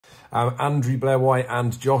Andrew, Blair White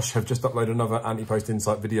and Josh have just uploaded another Antepost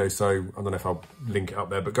Insight video, so I don't know if I'll link it up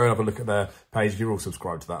there, but go and have a look at their page. You're all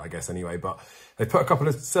subscribed to that, I guess, anyway. But they put a couple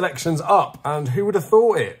of selections up, and who would have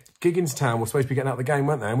thought it? Gigginstown were supposed to be getting out of the game,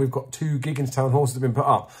 weren't they? And we've got 2 Gigginstown horses that have been put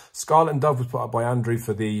up. Scarlet and Dove was put up by Andrew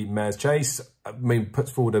for the Mare's Chase. I mean,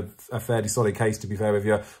 puts forward a fairly solid case, to be fair with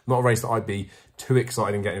you. Not a race that I'd be too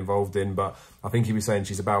excited in getting involved in, but I think he was saying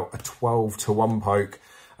she's about a 12-to-1 poke.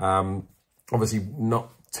 Obviously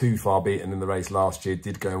not too far beaten in the race last year.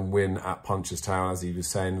 Did go and win at Punchestown, as he was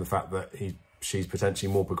saying. The fact that she's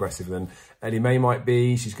potentially more progressive than Ellie May might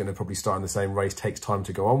be. She's going to probably start in the same race. Takes time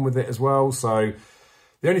to go on with it as well. So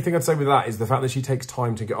the only thing I'd say with that is the fact that she takes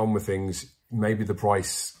time to get on with things. Maybe the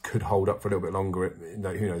price could hold up for a little bit longer.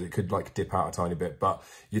 Who knows? It could like dip out a tiny bit, but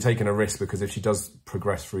you're taking a risk, because if she does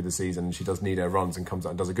progress through the season and she does need her runs and comes out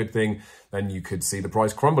and does a good thing, then you could see the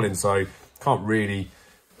price crumbling. So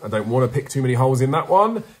I don't want to pick too many holes in that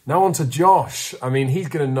one. Now on to Josh. I mean, he's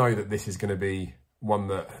going to know that this is going to be one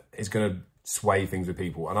that is going to sway things with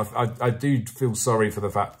people. And I do feel sorry for the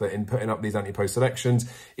fact that in putting up these Antepost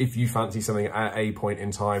selections, if you fancy something at a point in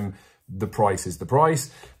time, the price is the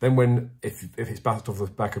price. Then if it's backed off the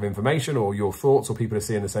back of information or your thoughts, or people are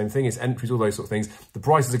seeing the same thing, it's entries, all those sort of things, the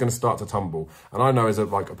prices are going to start to tumble. And I know as a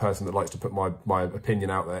person that likes to put my opinion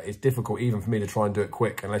out there, it's difficult even for me to try and do it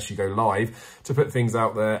quick unless you go live, to put things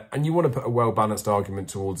out there, and you want to put a well-balanced argument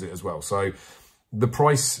towards it as well. So the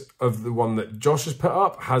price of the one that Josh has put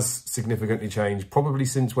up has significantly changed, probably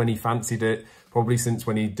since when he fancied it, probably since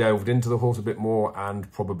when he delved into the horse a bit more,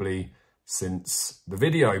 and probably since the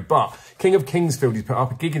video. But King of Kingsfield, he's put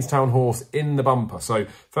up a Gigginstown horse in the bumper. So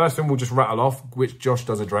first thing we'll just rattle off, which Josh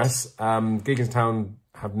does address. Gigginstown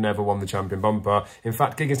have never won the champion bumper. In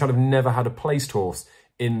fact, Gigginstown have never had a placed horse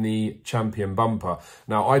in the champion bumper.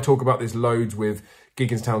 Now, I talk about this loads with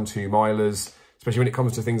Gigginstown 2-milers, especially when it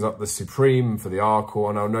comes to things like the Supreme for the Arcor.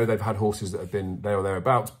 And I know they've had horses that have been there or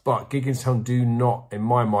thereabouts, but Gigginstown do not, in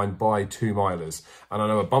my mind, buy 2-milers. And I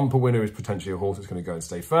know a bumper winner is potentially a horse that's going to go and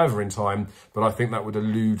stay further in time, but I think that would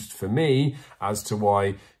allude for me as to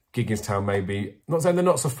why Gigginstown may be, not saying they're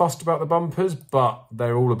not so fussed about the bumpers, but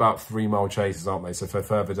they're all about 3-mile chases, aren't they? So for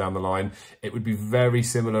further down the line, it would be very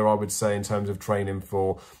similar, I would say, in terms of training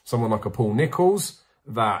for someone like a Paul Nicholls,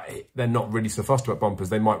 that they're not really so fussed about bumpers.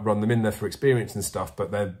 They might run them in there for experience and stuff,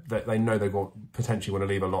 but they know they potentially want to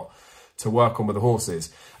leave a lot to work on with the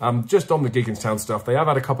horses. Just on the Gigginstown stuff, they have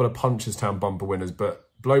had a couple of Punchestown bumper winners, but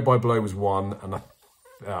Blow by Blow was one, and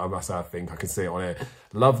I must say, I think I can see it on here.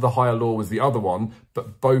 Love the Higher Law was the other one,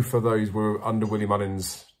 but both of those were under Willie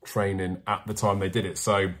Mullins training at the time they did it.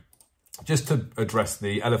 So just to address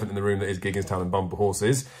the elephant in the room that is Gigginstown and bumper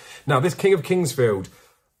horses. Now, this King of Kingsfield,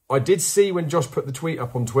 I did see when Josh put the tweet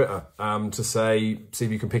up on Twitter to see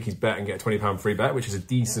if you can pick his bet and get a £20 free bet, which is a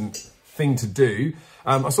decent thing to do.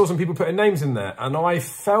 I saw some people putting names in there, and I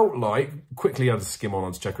felt like, quickly I had to skim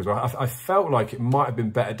on to check as well, I felt like it might have been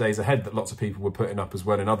Better Days Ahead that lots of people were putting up as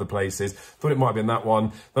well in other places. Thought it might have been that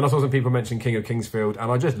one. Then I saw some people mention King of Kingsfield,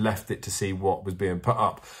 and I just left it to see what was being put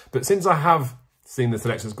up. But since I have seen the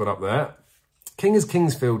selections got up there, King of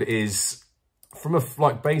Kingsfield is from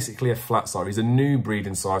basically a flat side. He's a new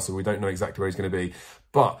breeding side, so we don't know exactly where he's going to be.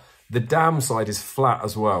 But the dam side is flat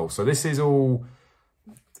as well. So this is all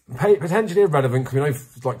potentially irrelevant, because we know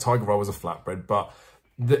like Tiger Roll was a flatbred, but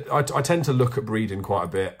I tend to look at breeding quite a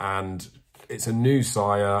bit, and it's a new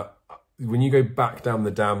sire. When you go back down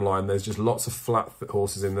the dam line, there's just lots of flat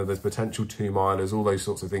horses in there. There's potential 2-milers, all those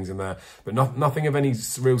sorts of things in there, but nothing of any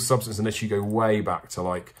real substance unless you go way back to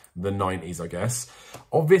like the 90s, I guess.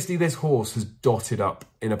 Obviously, this horse has dotted up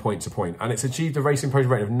in a point-to-point, and it's achieved a racing post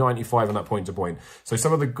rating of 95 on that point-to-point. So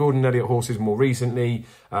some of the Gordon Elliott horses more recently,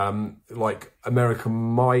 like American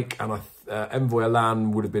Mike and Envoy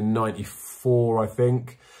Elan would have been 94, I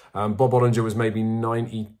think. Bob Ollinger was maybe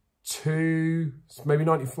 92, maybe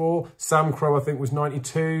 94. Sam Crow, I think, was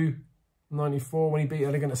 92, 94 when he beat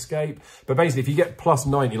Elegant Escape. But basically, if you get plus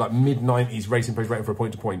 90, like mid-90s racing post rating for a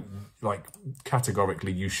point-to-point, like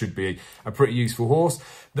categorically, you should be a pretty useful horse.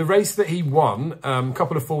 The race that he won, a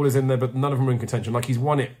couple of fallers in there, but none of them were in contention. Like, he's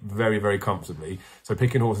won it very, very comfortably. So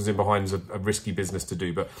picking horses in behind is a risky business to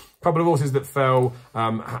do. But a couple of horses that fell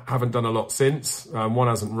haven't done a lot since. One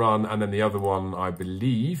hasn't run, and then the other one, I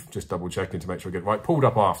believe, just double checking to make sure I get it right, pulled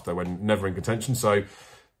up after when never in contention. So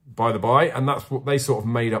by the by, and that's what they sort of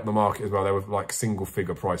made up the market as well. They were like single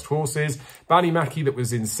figure priced horses. Ballymackie, that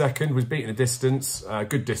was in second, was beating a distance,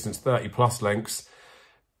 good distance, 30 plus lengths.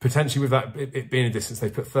 Potentially with that, it being a distance, they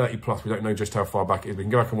put 30 plus. We don't know just how far back it is. We can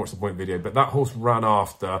go back and watch the point video, but that horse ran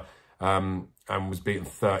after and was beaten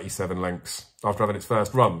 37 lengths after having its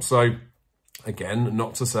first run. So Again,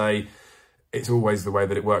 not to say it's always the way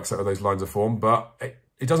that it works out of those lines of form, but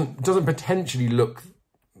it doesn't potentially look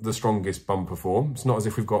the strongest bumper form. It's not as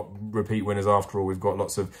if we've got repeat winners after all. We've got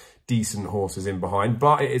lots of decent horses in behind,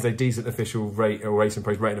 but it is a decent official rate or Racing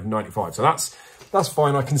Post rating of 95. So that's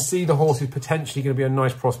fine. I can see the horse is potentially going to be a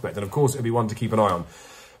nice prospect, and of course it'll be one to keep an eye on.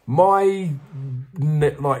 My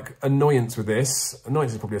annoyance with this,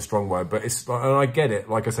 annoyance is probably a strong word, but and I get it.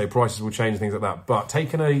 Like I say, prices will change, things like that. But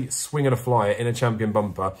taking a swing and a flyer in a champion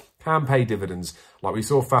bumper can pay dividends. Like we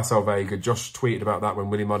saw Facile Vega. Josh tweeted about that when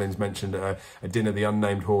Willie Mullins mentioned a dinner the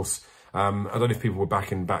unnamed horse. I don't know if people were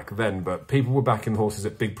backing back then, but people were backing horses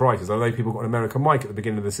at big prices. I know people got an American Mike at the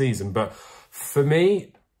beginning of the season, but for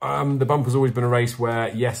me, the bumper's always been a race where,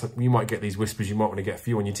 yes, you might get these whispers, you might want to get a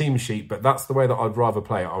few on your team sheet, but that's the way that I'd rather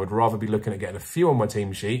play it. I would rather be looking at getting a few on my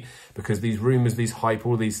team sheet, because these rumours, these hype,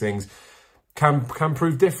 all these things can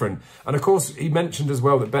prove different. And of course, he mentioned as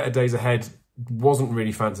well that Better Days Ahead wasn't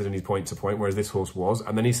really fancied in his point to point, whereas this horse was.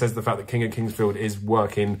 And then he says the fact that King of Kingsfield is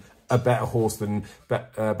working a better horse than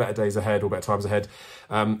Better Days Ahead or Better Times Ahead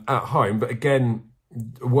at home. But again,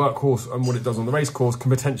 workhorse and what it does on the race course can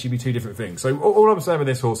potentially be two different things. So all I'm saying with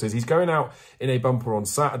this horse is he's going out in a bumper on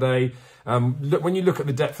Saturday. Look, when you look at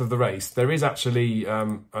the depth of the race, there is actually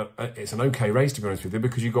it's an okay race, to be honest with you,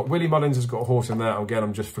 because you've got Willie Mullins has got a horse in there. Again,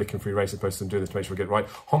 I'm just flicking through Racing Post and doing this to make sure I get it right.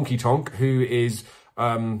 Honky Tonk, who is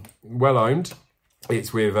well owned.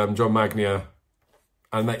 It's with John Magnier,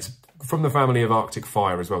 and that's from the family of Arctic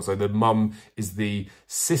Fire as well. So the mum is the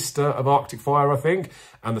sister of Arctic Fire, I think,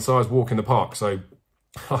 and the sire's Walk in the Park. So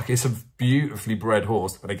like, it's a beautifully bred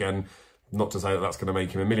horse. And again, not to say that that's going to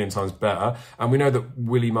make him a million times better. And we know that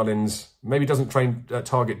Willie Mullins maybe doesn't train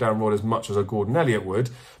target down rod as much as a Gordon Elliott would,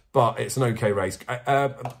 but it's an okay race.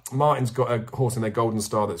 Martin's got a horse in their Golden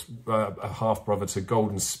Star that's a half-brother to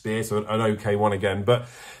Golden Spear, so an okay one again. But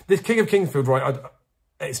this King of Kingsfield, right,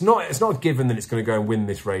 it's not a given that it's going to go and win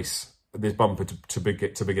this race, this bumper to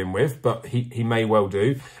begin with, but he may well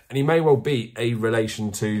do, and he may well beat a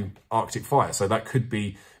relation to Arctic Fire, so that could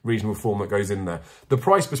be reasonable form that goes in there. The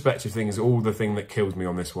price perspective thing is all the thing that kills me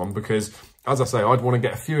on this one, because as I say, I'd want to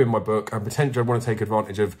get a few in my book, and potentially I'd want to take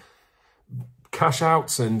advantage of cash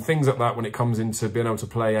outs and things like that when it comes into being able to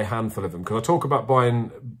play a handful of them, because I talk about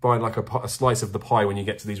buying like a slice of the pie when you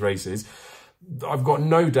get to these races. I've got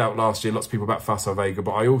no doubt last year lots of people backed Facile Vega,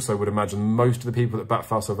 but I also would imagine most of the people that backed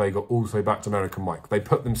Facile Vega also backed American Mike. They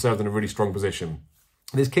put themselves in a really strong position.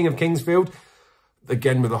 This King of Kingsfield,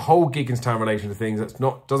 again, with the whole Gigginstown relation to things,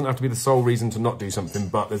 doesn't have to be the sole reason to not do something,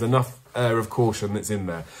 but there's enough air of caution that's in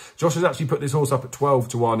there. Josh has actually put this horse up at 12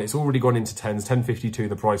 to 1. It's already gone into 10s, 10.52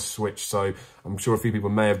 the price switch, so I'm sure a few people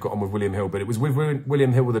may have got on with William Hill, but it was with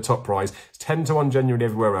William Hill with the top price. It's 10 to 1 genuinely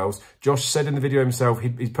everywhere else. Josh said in the video himself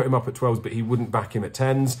he's put him up at 12s, but he wouldn't back him at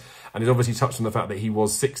 10s, and he's obviously touched on the fact that he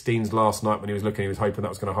was 16s last night when he was looking. He was hoping that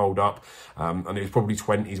was going to hold up, and it was probably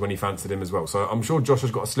 20s when he fancied him as well. So I'm sure Josh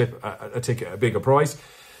has got to slip a ticket at a bigger price.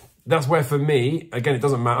 That's where, for me, again, it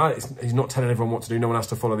doesn't matter. He's not telling everyone what to do. No one has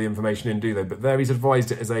to follow the information in, do they? But there, he's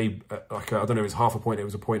advised it as I don't know, it was half a point, it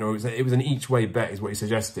was a point, or it was an each way bet is what he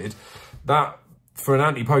suggested. That, for an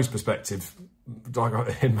anti-post perspective,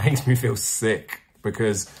 it makes me feel sick,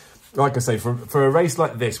 because, like I say, for a race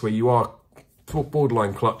like this where you are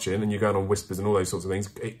borderline clutching and you're going on whispers and all those sorts of things,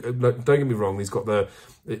 don't get me wrong, he's got the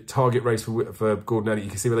target race for Gordon Elliott.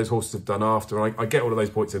 You can see what those horses have done after, and I get all of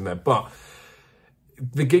those points in there, but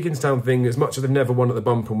the Gigginstown thing, as much as they've never won at the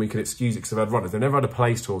bumper, and we can excuse it because they've had runners, they've never had a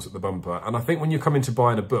placed horse at the bumper. And I think when you're coming to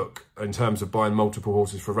buying a book, in terms of buying multiple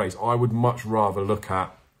horses for a race, I would much rather look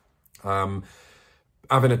at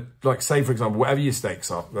having like, say, for example, whatever your stakes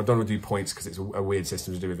are. I don't want to do points because it's a weird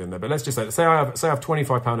system to do within there, but let's just say I have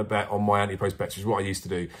 £25 a bet on my anti-post bets, which is what I used to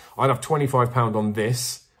do. I'd have £25 on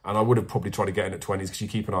this, and I would have probably tried to get in at 20s because you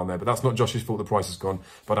keep an eye on there, but that's not Josh's fault the price has gone.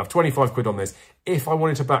 But I'd have 25 quid on this. If I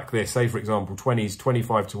wanted to back this, say for example, 20s,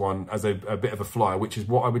 25 to 1 as a bit of a flyer, which is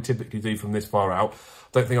what I would typically do from this far out, I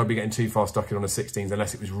don't think I'd be getting too far stuck in on a 16s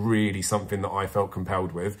unless it was really something that I felt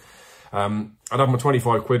compelled with. I'd have my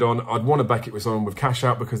 25 quid on. I'd want to back it with someone with cash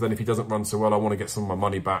out, because then if he doesn't run so well, I want to get some of my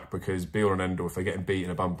money back, because be all and end all, if they're getting beat in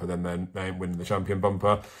a bumper, then they ain't winning the champion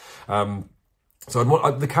bumper. So I'd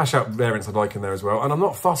want the cash out variance I'd like in there as well. And I'm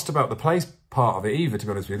not fussed about the place part of it either, to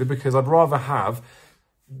be honest with you, because I'd rather have,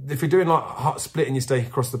 if you're doing like splitting your stake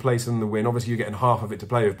across the place and the win, obviously you're getting half of it to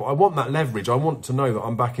play with, but I want that leverage. I want to know that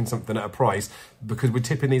I'm backing something at a price, because we're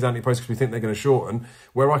tipping these anti-posts because we think they're going to shorten,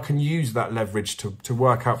 where I can use that leverage to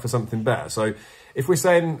work out for something better. So if we're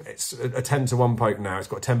saying it's a 10 to 1 poke now, it's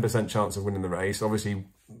got a 10% chance of winning the race. Obviously,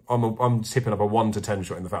 I'm tipping up a 1 to 10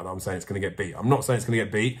 shot in the fact that I'm saying it's going to get beat. I'm not saying it's going to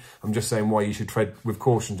get beat. I'm just saying why you should tread with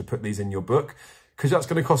caution to put these in your book, because that's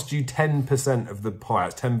going to cost you 10% of the pie.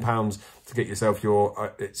 It's £10 to get yourself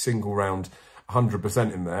your single round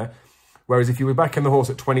 100% in there. Whereas if you were backing the horse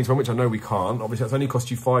at 20 to 1, which I know we can't, obviously that's only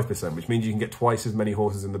cost you 5%, which means you can get twice as many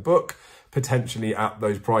horses in the book, potentially at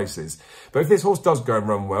those prices. But if this horse does go and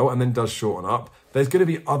run well and then does shorten up, there's going to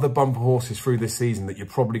be other bumper horses through this season that you're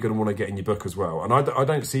probably going to want to get in your book as well. And I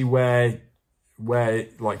don't see where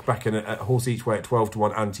like backing a horse each way at 12 to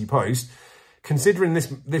 1 Antepost, considering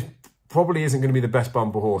this probably isn't going to be the best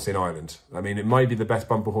bumper horse in Ireland. I mean, it might be the best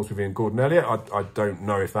bumper horse within Gordon Elliott. I don't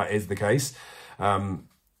know if that is the case.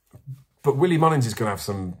 But Willie Mullins is going to have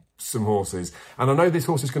some horses. And I know this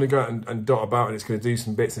horse is going to go out and dot about and it's going to do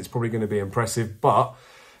some bits and it's probably going to be impressive. But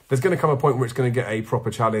there's going to come a point where it's going to get a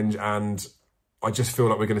proper challenge. And I just feel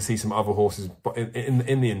like we're going to see some other horses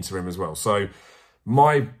in the interim as well. So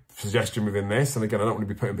my suggestion within this, and again, I don't want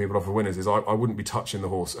to be putting people off for winners, is I wouldn't be touching the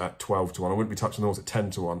horse at 12 to 1. I wouldn't be touching the horse at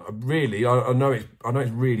 10 to 1. Really, I know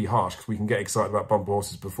it's really harsh because we can get excited about bumper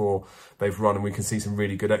horses before they've run and we can see some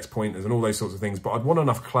really good ex-pointers and all those sorts of things. But I'd want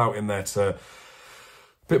enough clout in there to, a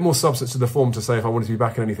bit more substance to the form to say if I wanted to be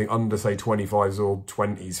backing anything under, say, 25s or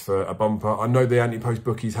 20s for a bumper. I know the Antepost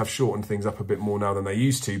bookies have shortened things up a bit more now than they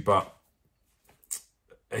used to, but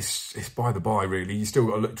it's by the by, really. You still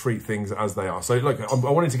got to treat things as they are. So, look, I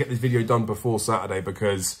wanted to get this video done before Saturday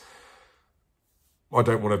because I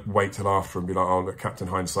don't want to wait till after and be like, oh, look, Captain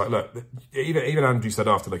Hindsight. Look, even Andrew said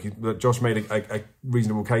after, look, Josh made a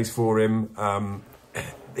reasonable case for him.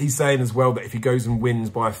 He's saying as well that if he goes and wins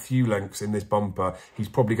by a few lengths in this bumper, he's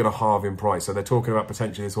probably going to halve in price. So they're talking about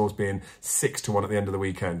potentially this horse being 6 to 1 at the end of the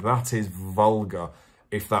weekend. That is vulgar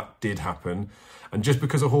if that did happen. And just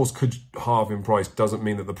because a horse could halve in price doesn't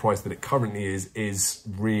mean that the price that it currently is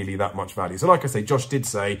really that much value. So like I say, Josh did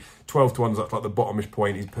say 12 to 1 is like the bottomish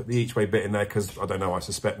point. He's put the each way bit in there because, I don't know, I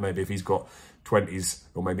suspect maybe if he's got 20s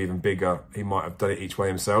or maybe even bigger, he might have done it each way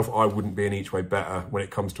himself. I wouldn't be an each way better when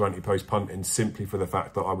it comes to Antepost punting, simply for the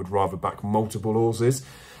fact that I would rather back multiple horses.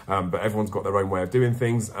 But everyone's got their own way of doing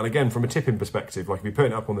things. And again, from a tipping perspective, like if you're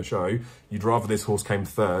putting it up on the show, you'd rather this horse came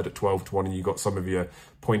third at 12 to 1 and you got some of your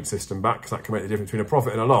point system back, because that can make the difference between a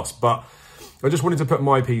profit and a loss. But I just wanted to put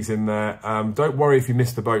my piece in there. Don't worry if you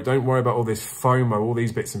missed the boat. Don't worry about all this FOMO, all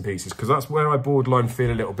these bits and pieces, because that's where I borderline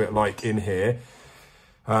feel a little bit like in here.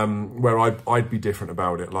 Where I'd be different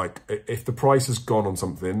about it. Like if the price has gone on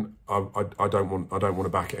something, I don't want to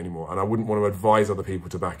back it anymore, and I wouldn't want to advise other people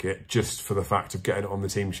to back it just for the fact of getting it on the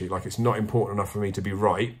team sheet. Like it's not important enough for me to be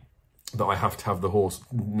right that I have to have the horse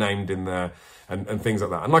named in there and things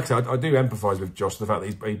like that. And like I said, I do empathise with Josh, the fact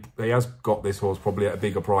that he has got this horse probably at a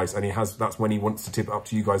bigger price, and that's when he wants to tip it up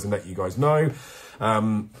to you guys and let you guys know.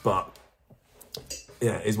 But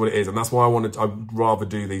yeah, it is what it is. And that's why I'd rather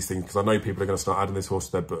do these things, because I know people are going to start adding this horse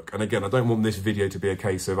to their book. And again, I don't want this video to be a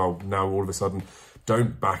case of, oh, now all of a sudden,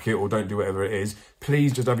 don't back it or don't do whatever it is.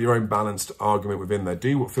 Please just have your own balanced argument within there.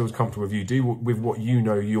 Do what feels comfortable with you. Do with what you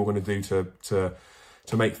know you're going to do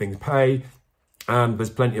to make things pay. And there's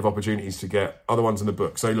plenty of opportunities to get other ones in the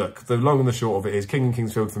book. So look, the long and the short of it is King and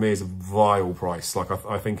Kingsfield for me is a vile price. Like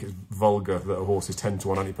I think it's vulgar that a horse is 10 to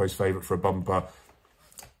 1 Antepost favourite for a bumper,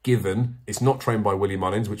 given it's not trained by Willie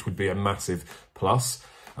Mullins, which would be a massive plus.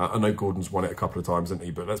 I know Gordon's won it a couple of times, hasn't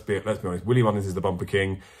he? But let's be honest, Willie Mullins is the bumper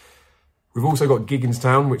king. We've also got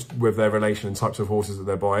Gigginstown, which with their relation and types of horses that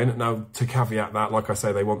they're buying. Now, to caveat that, like I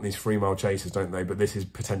say, they want these 3-mile chasers, don't they? But this is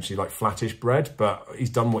potentially like flattish bred. But he's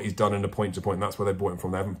done what he's done in a point-to-point. And that's where they bought him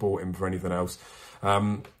from. They haven't bought him for anything else.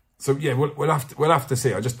 So yeah, we'll have to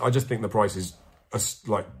see. I just think the price is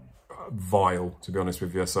like vile, to be honest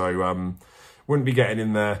with you. So wouldn't be getting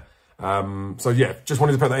in there. So yeah, just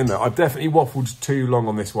wanted to put that in there. I've definitely waffled too long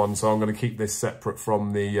on this one, so I'm going to keep this separate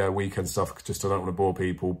from the weekend stuff, just so I don't want to bore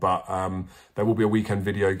people. But there will be a weekend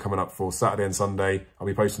video coming up for Saturday and Sunday. I'll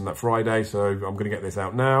be posting that Friday, so I'm going to get this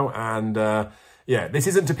out now. And yeah, this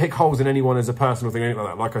isn't to pick holes in anyone as a personal thing or anything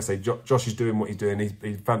like that. Like I say, Josh is doing what he's doing.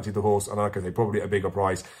 He fancied the horse, and like I say, probably at a bigger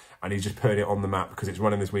price. And he's just putting it on the map because it's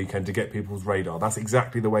running this weekend to get people's radar. That's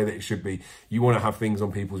exactly the way that it should be. You want to have things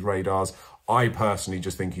on people's radars. I personally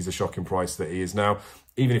just think he's a shocking price that he is now.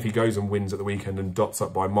 Even if he goes and wins at the weekend and dots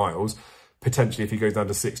up by miles, potentially if he goes down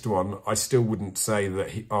to 6 to 1, I still wouldn't say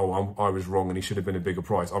that I was wrong and he should have been a bigger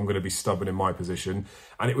price. I'm going to be stubborn in my position.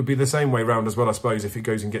 And it would be the same way round as well, I suppose, if it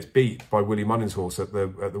goes and gets beat by Willie Mullins' horse at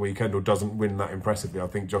the weekend or doesn't win that impressively. I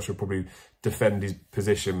think Josh will probably defend his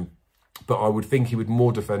position, but I would think he would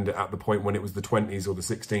more defend it at the point when it was the 20s or the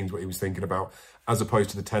 16s, what he was thinking about, as opposed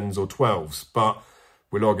to the 10s or 12s. But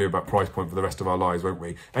we'll argue about price point for the rest of our lives, won't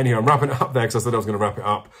we? Anyhow, I'm wrapping it up there because I said I was going to wrap it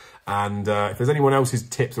up. And if there's anyone else's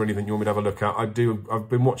tips or anything you want me to have a look at, I've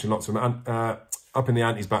been watching lots of them. Up in the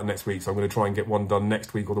Antes back next week, so I'm going to try and get one done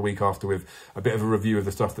next week or the week after with a bit of a review of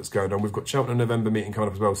the stuff that's going on. We've got Cheltenham November meeting coming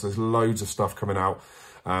up as well, so there's loads of stuff coming out.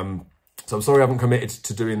 So I'm sorry I haven't committed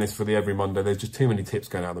to doing this for the every Monday. There's just too many tips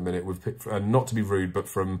going out at the minute. We've picked, not to be rude, but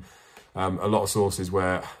from a lot of sources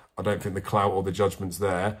where I don't think the clout or the judgment's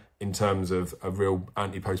there in terms of a real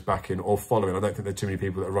anti-post backing or following. I don't think there's too many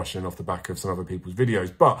people that are rushing off the back of some other people's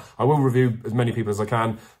videos, but I will review as many people as I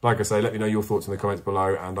can. Like I say, let me know your thoughts in the comments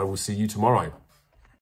below, and I will see you tomorrow.